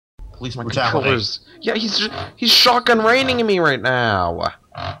police My brutality. controllers. Yeah, he's shotgun raining me right now.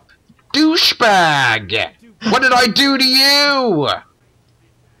 Douchebag! What did I do to you?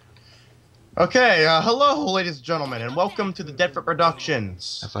 Okay, hello, ladies and gentlemen, and welcome to the Deadfoot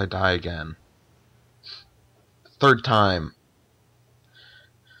Productions. As I die again. Third time.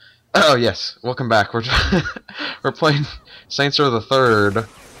 Oh yes, welcome back. We're we're playing Saints Row the Third.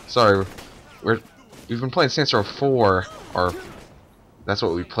 Sorry, we've been playing Saints Row 4, or that's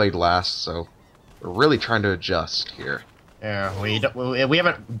what we played last. So we're really trying to adjust here. Yeah, we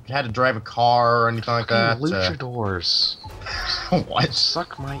haven't had to drive a car or anything like that. Luchadors. What?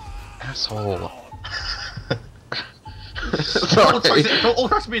 Suck my asshole. Old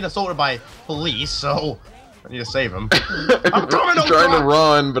Truck's being assaulted by police, so I need to save him. I'm trying to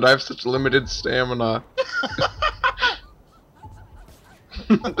run, but I have such limited stamina.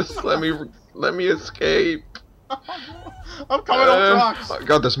 Just let me escape. I'm coming, Old Trucks. Oh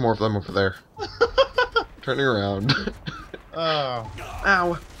God, there's more of them over there. Turning around.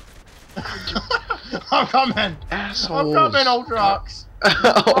 Ow. I'm coming. Assholes. I'm coming, Old Trucks.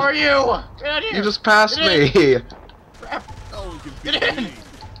 Who are you? Get out here. You just passed me. Get in.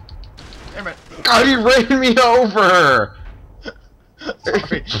 Damn it. God, he ran me over.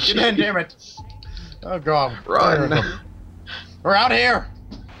 Sorry. Get in, damn it. Oh God. Run. We're out here.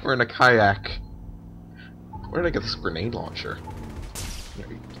 We're in a kayak. Where did I get this grenade launcher?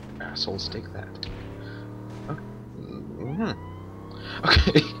 You assholes, take that.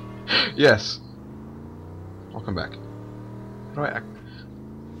 Okay. Yes. Welcome back. How do I act?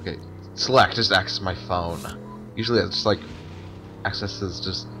 Okay. Select. Just access my phone. Usually it's just like accesses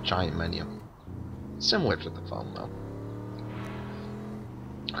just giant menu. Similar to the phone though.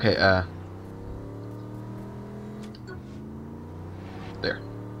 Okay. There.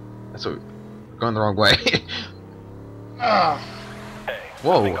 That's what we're going the wrong way.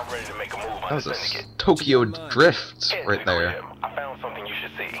 Whoa. That was a Tokyo Drift right there. I found something you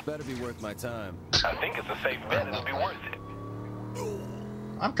should see. Better be worth my time. I think it's a safe bet. It'll be worth it.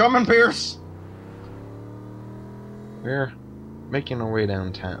 I'm coming, Pierce. We're making our way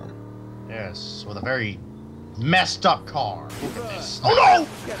downtown. Yes, with a very messed up car. Look at this. Oh no!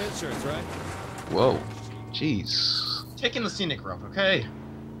 You got insurance, right? Whoa. Jeez. Taking the scenic route, okay?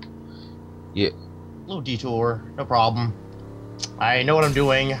 Yeah. Little detour, no problem. I know what I'm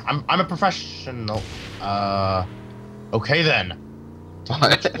doing. I'm a professional. Okay then.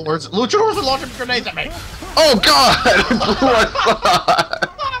 What? Luchadors are launching grenades at me. Oh God! What the?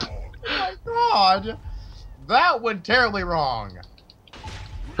 Oh my God! That went terribly wrong.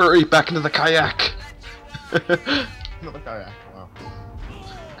 Hurry back into the kayak. Another kayak. Wow.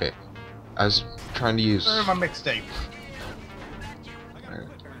 Okay. I was trying to use. My mixtape.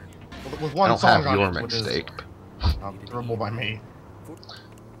 With I one don't song have on your it, which is mixtape. terrible by me.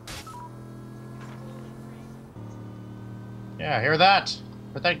 Yeah, hear that?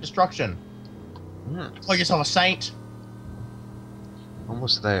 Pathetic destruction. Call yourself a saint.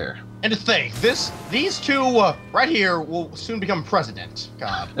 Almost there. And to think, these two right here will soon become president.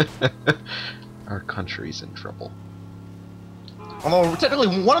 God. Our country's in trouble. Although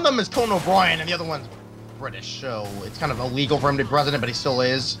technically one of them is Conan O'Brien and the other one's British, so it's kind of illegal for him to be president, but he still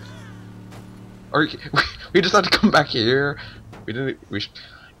is. Or we just had to come back here. We didn't. We.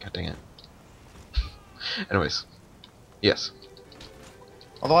 God dang it. Anyways, yes.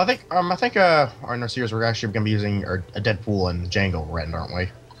 Although I think our next series we're actually going to be using a Deadpool and Django Red, aren't we?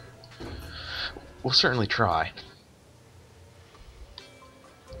 We'll certainly try.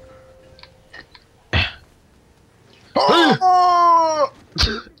 Oh!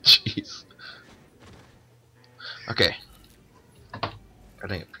 Jeez. Okay. God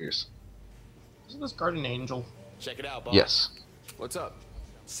dang it, Pierce. Isn't this Guardian Angel? Check it out, boss. Yes. What's up?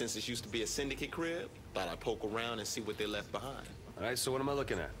 Since this used to be a syndicate crib, thought I'd poke around and see what they left behind. All right, so what am I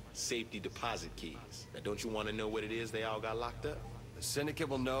looking at? Safety deposit keys. Now, don't you want to know what it is they all got locked up? The syndicate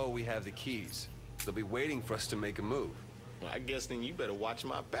will know we have the keys. They'll be waiting for us to make a move. Well, I guess then you better watch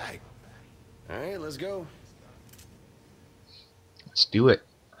my back. All right, let's go. Let's do it.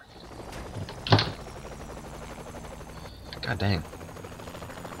 God dang.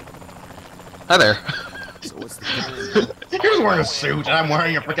 Hi there. So what's the plan? He was wearing a suit, and I'm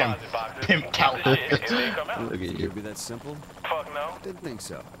wearing a freaking pimp cowl. Look at you. Could be that simple? Fuck no. Didn't think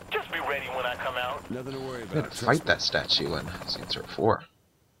so. Just be ready when I come out. Nothing to worry We about. had to fight that statue in Saints Row 4.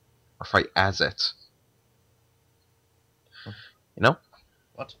 Or fight as it. You know?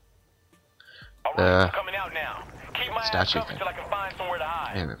 What? Alright, I'm coming out now. Keep my ass statue covered thing. till I can find somewhere to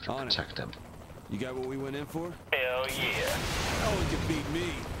hide. Man, we have to On it. protect him. You got what we went in for? Hell yeah. No one can beat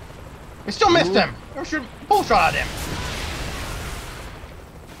me. We still missed him. We should bullshot at him.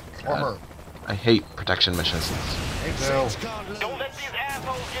 Or her. I hate protection missions. Me too. Don't let these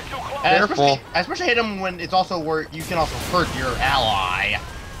assholes get too close. And Careful. especially hit him when it's also where you can also hurt your ally.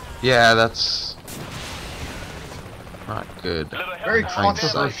 Yeah, that's not good. Very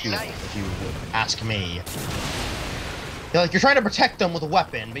Hindsight. controversial, if you ask me. You're trying to protect them with a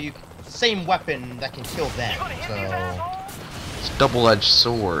weapon, but it's the same weapon that can kill them. So It's a double-edged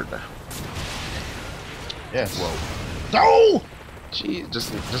sword. yes. Whoa. No! Gee,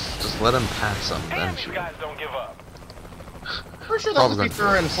 just let him pass him, then Damn, these shoot. guys don't give up. Pretty sure that's Probably the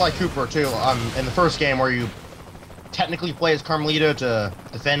feature in Sly Cooper too. In the first game where you technically play as Carmelita to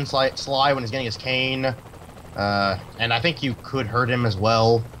defend Sly when he's getting his cane. And I think you could hurt him as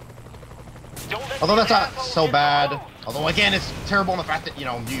well. Don't let Although these that's not assholes so get bad. close. Although again, it's terrible in the fact that you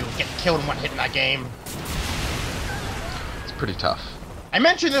get killed in one hit in that game. It's pretty tough. I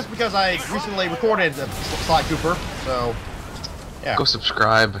mentioned this because I recently recorded Sly Cooper, so yeah. Go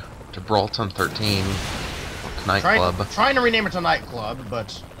subscribe to Brawlton 13 Nightclub. Trying to rename it to Nightclub,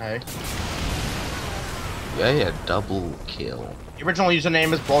 but hey. Yeah, double kill. The original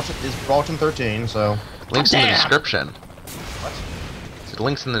username is Brawlton 13, so Links in the Damn! description. What? So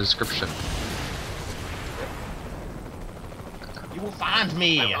links in the description. You will find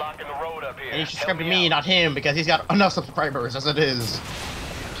me. They're blocking the road up here. And you should Help subscribe to me, out. not him, because he's got enough subscribers as it is.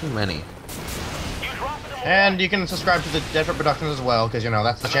 Too many. You dropping them And you can subscribe to the Deadfoot Productions as well, because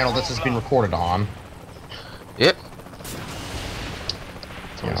that's the channel this has been recorded on. Yep.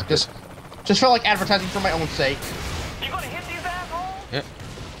 You know, Sounds just felt like advertising for my own sake. You gonna hit these assholes? Yep.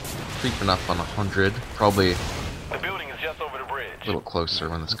 Creeping up on 100. Probably The building is just over the bridge. a little closer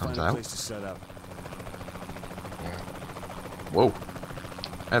when this comes out. To set up. Whoa.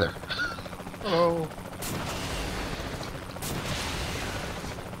 Hi there. Hello.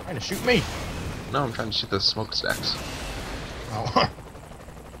 Trying to shoot me. No, I'm trying to shoot the smokestacks. Oh. Oh,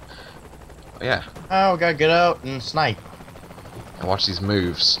 yeah. Oh, gotta get out and snipe. And watch these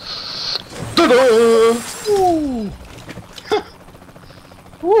moves. Ooh.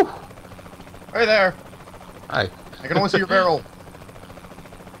 Woo! Right there. Hi. I can only see your barrel.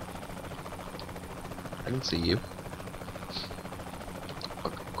 I can see you. Oh,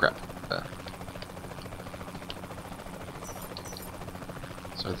 crap.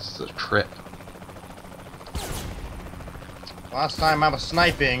 So this is a trip. Last time I was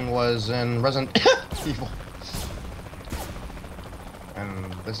sniping was in Resident Evil.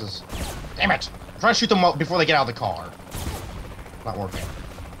 And this is... Damn it! I'm trying to shoot them before they get out of the car. Not working.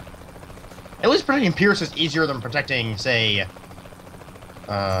 At least protecting Pierce is easier than protecting, say...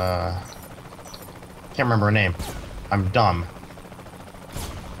 Can't remember her name. I'm dumb.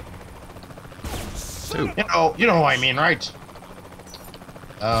 Dude. You know who I mean, right?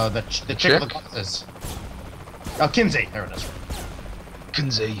 The chick with the glasses. Oh, Kinsey. There it is.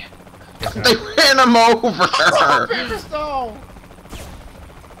 Kinsey. Yes, They ran him over! no!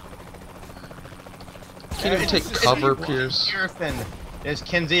 Can't even take cover, Pierce. Pierce and there's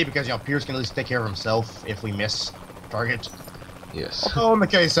Kinsey because Pierce can at least take care of himself if we miss target. Yes. Although in the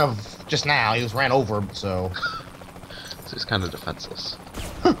case of just now, he was ran over, so. So he's kind of defenseless.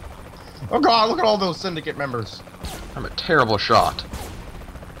 Oh god, look at all those syndicate members. I'm a terrible shot.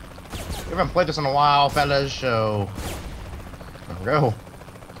 We haven't played this in a while, fellas, so. There we go.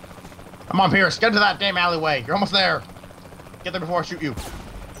 Come on, Pierce, get into that damn alleyway. You're almost there. Get there before I shoot you.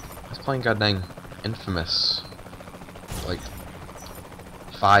 I was playing goddamn Infamous like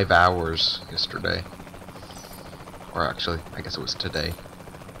 5 hours yesterday. Or actually, I guess it was today.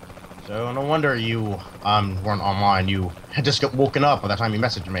 So no wonder you weren't online. You had just got woken up by the time you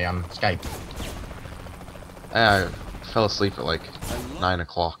messaged me on Skype. I fell asleep at like 9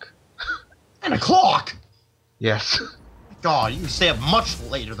 o'clock. 9 o'clock! Yes. God, you stay up much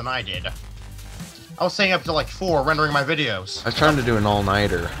later than I did. I was staying up till like 4 rendering my videos. I was trying to do an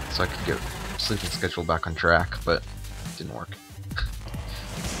all-nighter so I could get sleeping schedule back on track, but it didn't work.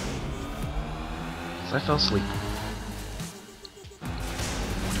 So I fell asleep.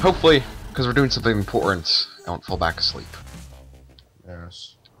 Hopefully, because we're doing something important, I won't fall back asleep.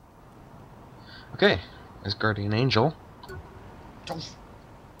 Yes. Okay, there's Guardian Angel. I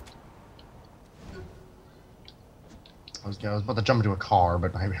was about to jump into a car,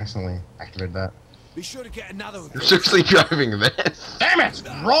 but I accidentally activated that. Be sure to get another. You're seriously driving this? Damn it!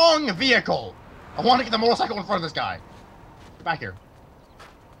 Wrong vehicle! I want to get the motorcycle in front of this guy. Get back here.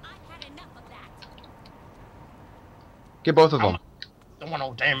 I've had enough of that. Get both of them. Don't want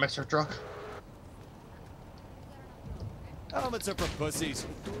no damn mixer truck. Helmets are for pussies.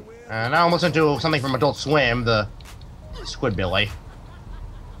 And now I'm listening to something from Adult Swim, the Squidbilly.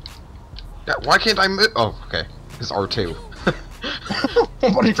 Yeah, why can't I move? Oh, okay. It's R2.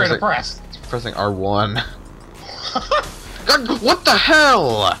 What are you trying to press? Pressing R1. God, what the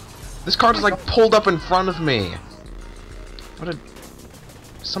hell? This car just like pulled up in front of me. What did...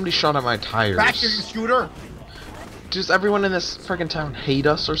 Somebody shot at my tires. Back to your scooter. Does everyone in this friggin' town hate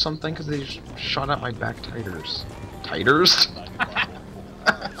us or something? Because they shot at my back tires. Tires?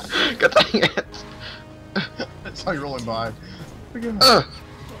 God dang it. I saw you rolling by. Where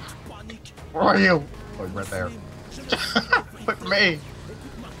are you? Oh, you're right there. Wait for me.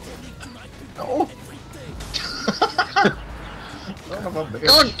 No. Son of a bitch.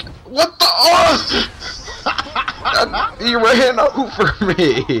 God, what the? Oh! God, you ran over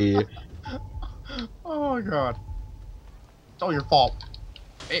me. Oh my god. It's all your fault.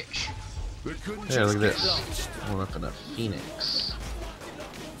 Bitch. Here, look at this. We're up in a Phoenix.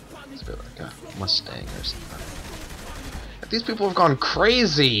 It's a bit like a Mustang or something. These people have gone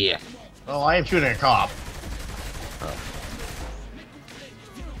crazy. Well, I am shooting a cop. Oh.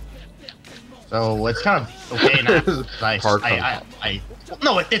 So it's kind of okay now.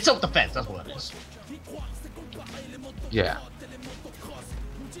 No, it's self-defense. That's what it is. Yeah.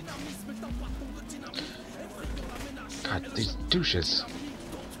 God, these douches.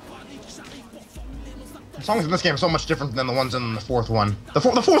 The songs in this game are so much different than the ones in the fourth one. The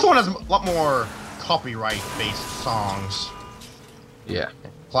fourth one has a lot more copyright-based songs. Yeah.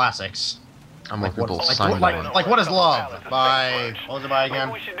 Classics. I'm like, people like What Is Love by... What was it by again?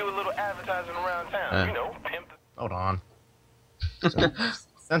 Maybe we should do a little advertising around town. You know, pimp. Hold on. So,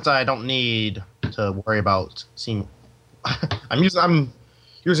 since I don't need to worry about seeing... I'm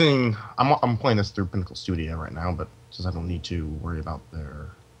playing this through Pinnacle Studio right now, but since I don't need to worry about their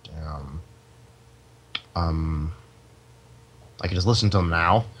I can just listen to them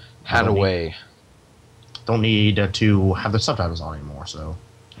now. Hadaway. Don't need to have the subtitles on anymore, so...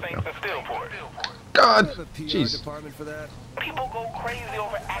 Thanks to Steelport. God! Have a PR Jeez. department for that? People go crazy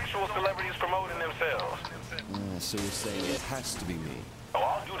over actual celebrities promoting themselves. So you're saying it has to be me? Oh,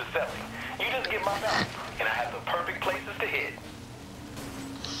 I'll do the selling. You just get my back, and I have the perfect places to hit.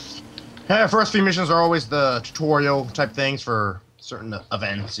 Yeah, first few missions are always the tutorial type things for certain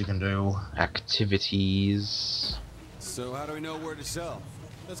events you can do. Activities. So how do we know where to sell?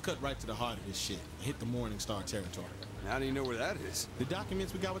 Let's cut right to the heart of this shit. Hit the Morningstar territory. How do you know where that is? The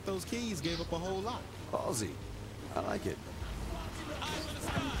documents we got with those keys gave up a whole lot. Ballsy. I like it.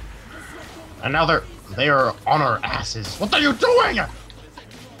 And now they are on our asses. What are you doing?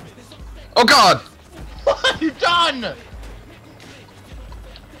 Oh God! What have you done?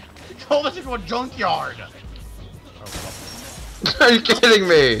 You told us into a junkyard. Are you kidding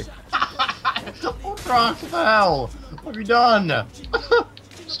me? What the hell? What have you done?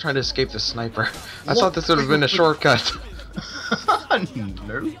 Just trying to escape the sniper. I thought this would have been a shortcut.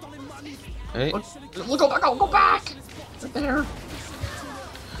 No. Hey? Look, go back! Right there.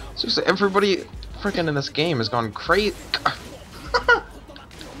 Seriously, everybody freaking in this game has gone crazy.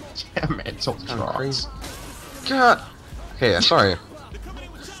 Damn it, so Crazy. God. Okay, sorry.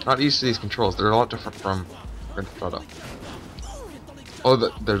 Not used to these controls. They're a lot different from Grand Theft Auto. Oh,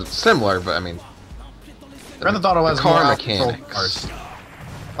 they're similar, but I mean, Grand Theft Auto has car more mechanics.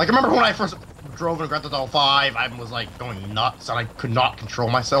 Like, remember when I first drove in Grand Theft Auto 5, I was like going nuts and I could not control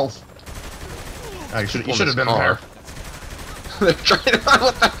myself. You should have been there. They're trying to.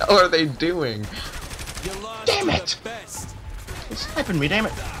 What the hell are they doing? Damn it! He's sniping me, damn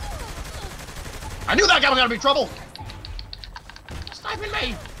it! I knew that guy was gonna be trouble. Sniping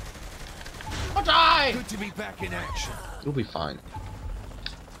me! I'll die! Good to be back in action. You'll be fine.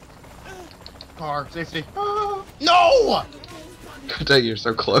 Car safety. No! Good day, you're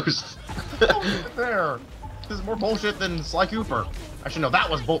so close. Right there. This is more bullshit than Sly Cooper. Actually, no, that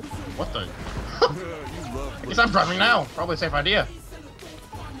was bull. What the? I guess I'm driving now. Probably a safe idea.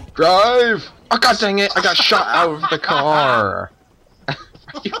 Drive! Oh God dang it! I got shot out of the car. Are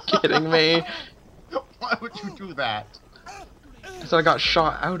you kidding me? Why would you do that? So I got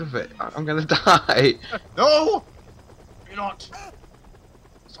shot out of it. I'm gonna die. No! You're not.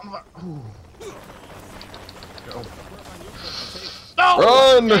 Son of a. Ooh. Go. No!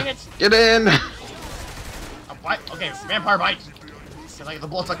 Run! Dang it! Get in! A bite. Okay, vampire bite. Can I get the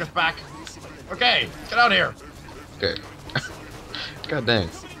bloodsucker's back? Okay, get out of here. Okay. God dang.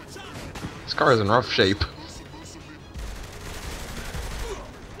 This car is in rough shape.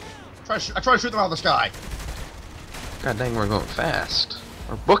 I try to shoot them out of the sky. God dang, we're going fast.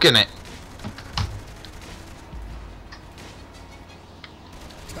 We're booking it.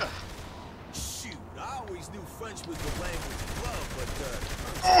 Shoot, I always knew French was the language of love, but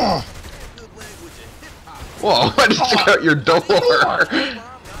Ugh. good language of hip-hop. Whoa, I just took out your door.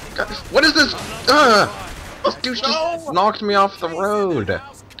 God, what is this? This dude just knocked me off the road.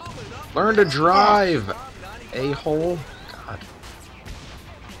 Learn to drive, a-hole. God.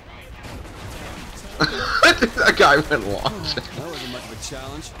 That guy went launching. That wasn't much of a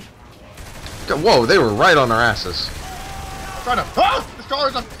challenge. Whoa, they were right on our asses. Trying to. Ah! The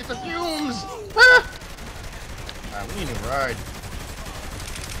car's up. It's a fumes. Ah! Alright, we need to ride.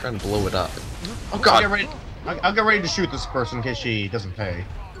 Trying to blow it up. Oh I'll God. get ready to shoot this person in case she doesn't pay.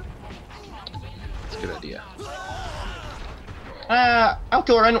 That's a good idea. I'll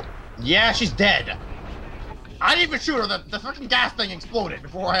kill her. Yeah, she's dead. I didn't even shoot her. The freaking gas thing exploded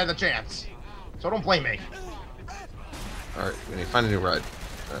before I had the chance. So don't blame me. Alright, we need to find a new ride.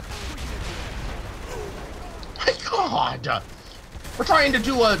 My God! We're trying to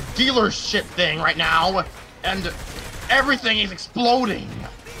do a dealership thing right now, and everything is exploding.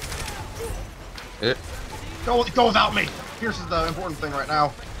 Go without me. Pierce is the important thing right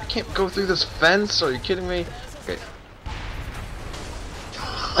now. I can't go through this fence. Are you kidding me? Okay.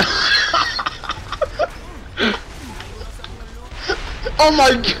 Oh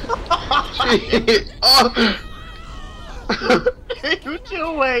my God! Oh. What are you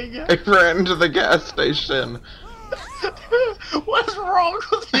doing? I ran into the gas station. What is wrong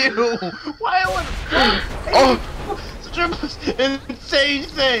with you? Why would Oh! such an insane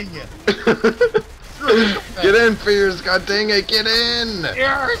thing? Get in, Fears! God dang it, get in!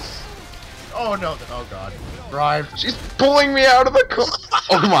 Yes! Oh no! Oh God! Drive! She's pulling me out of the car.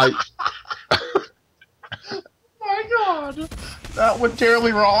 Oh my! My God! That went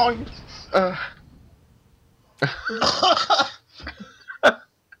terribly wrong.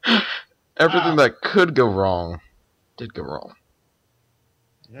 Everything that could go wrong did go wrong.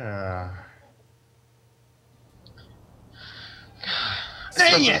 Yeah.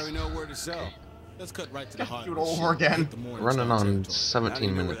 Dang I it! don't know where to sell. Let's cut right to the heart. Do it of the over shit. again. Get the morning Running star on territory. 17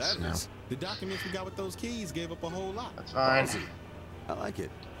 know where minutes that now. is. The documents we got with those keys gave up a whole lot. That's fine. Ballsy. I like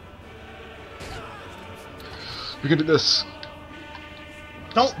it. We can do this.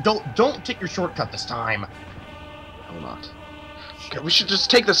 Don't take your shortcut this time. I will not. Okay, we should just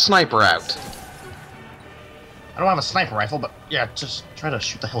take the sniper out. I don't have a sniper rifle, but yeah, just try to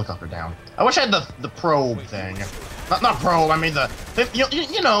shoot the helicopter down. I wish I had the probe thing. Not probe. I mean the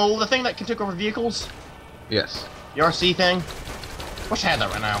you know the thing that can take over vehicles. Yes. The RC thing. Wish I had that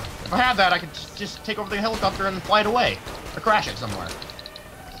right now. If I had that, I could just take over the helicopter and fly it away, or crash it somewhere.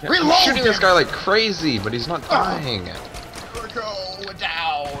 Yeah, Reload I'm shooting this him! guy like crazy, but he's not dying. Go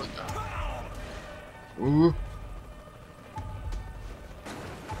down. Ooh.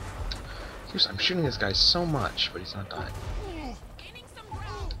 Seriously, I'm shooting this guy so much, but he's not dying.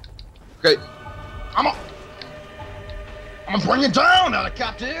 Okay. I'm gonna bring it down,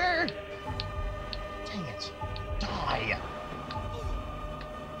 helicopter. Dang it! Die.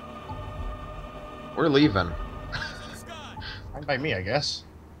 We're leaving. Fine by me, I guess.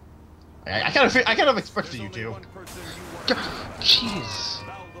 I kind of expected you to. Jeez.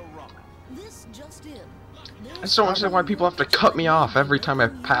 This just in. I just don't understand why people have to cut me off every time I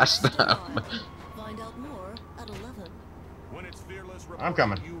pass them. Find out more at 11. When it's fearless I'm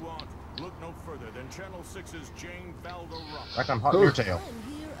coming. you want, look no further than Channel 6's Jane Valderrama. Like I'm hot in your tail.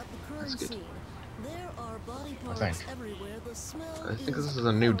 I'm here at the crime good. scene. There are body I parts think. everywhere. The smell I think this is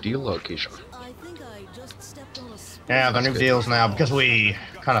a new deal location. I think I just stepped on a Yeah, the new good. deals now because we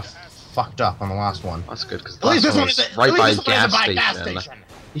kind of fucked up on the last one. That's good because At least this one was is right by a gas gas station. station.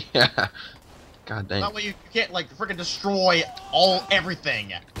 Yeah. God dang. That way you can't like freaking destroy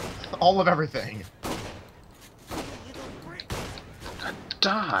everything, all of everything.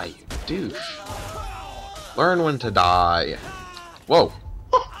 Die, you douche. Learn when to die. Whoa.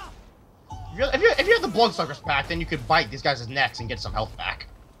 If you have the Bloodsuckers pack, then you could bite these guys' necks and get some health back.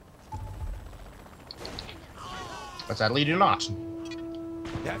 But sadly, you do not.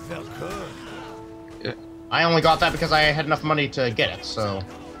 That felt good. Yeah. I only got that because I had enough money to get it, so...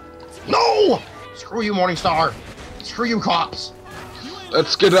 No! Screw you, Morningstar! Screw you, cops!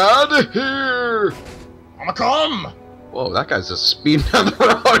 Let's get out of here! I'ma come! Whoa, that guy's just speeding down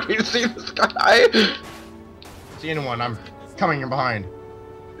the road. You see this guy? See anyone, I'm coming in behind.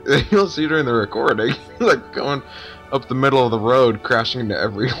 You'll see during the recording. Like going up the middle of the road, crashing into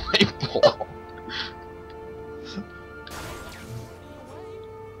every light pole.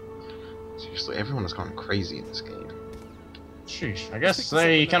 Seriously, everyone is going crazy in this game. Sheesh, I guess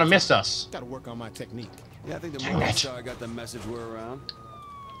they kind of missed us. Gotta work on my technique. Yeah, I think the Dang Morning it. Star got the message we're around.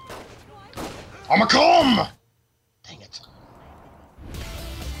 I'ma come! Dang it.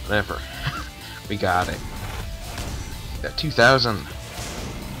 Whatever. We got it. Got 2,000.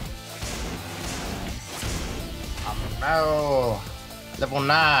 No. Level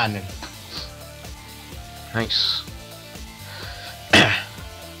 9. Nice.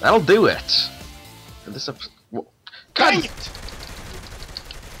 That'll do it. For this episode. Dang it!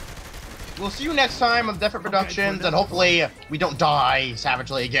 We'll see you next time on Different Productions, and hopefully we don't die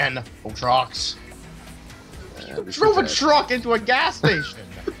savagely again. Ultrox. You drove a truck into a gas station!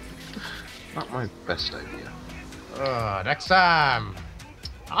 Not my best idea. Next time.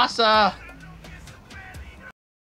 Asa!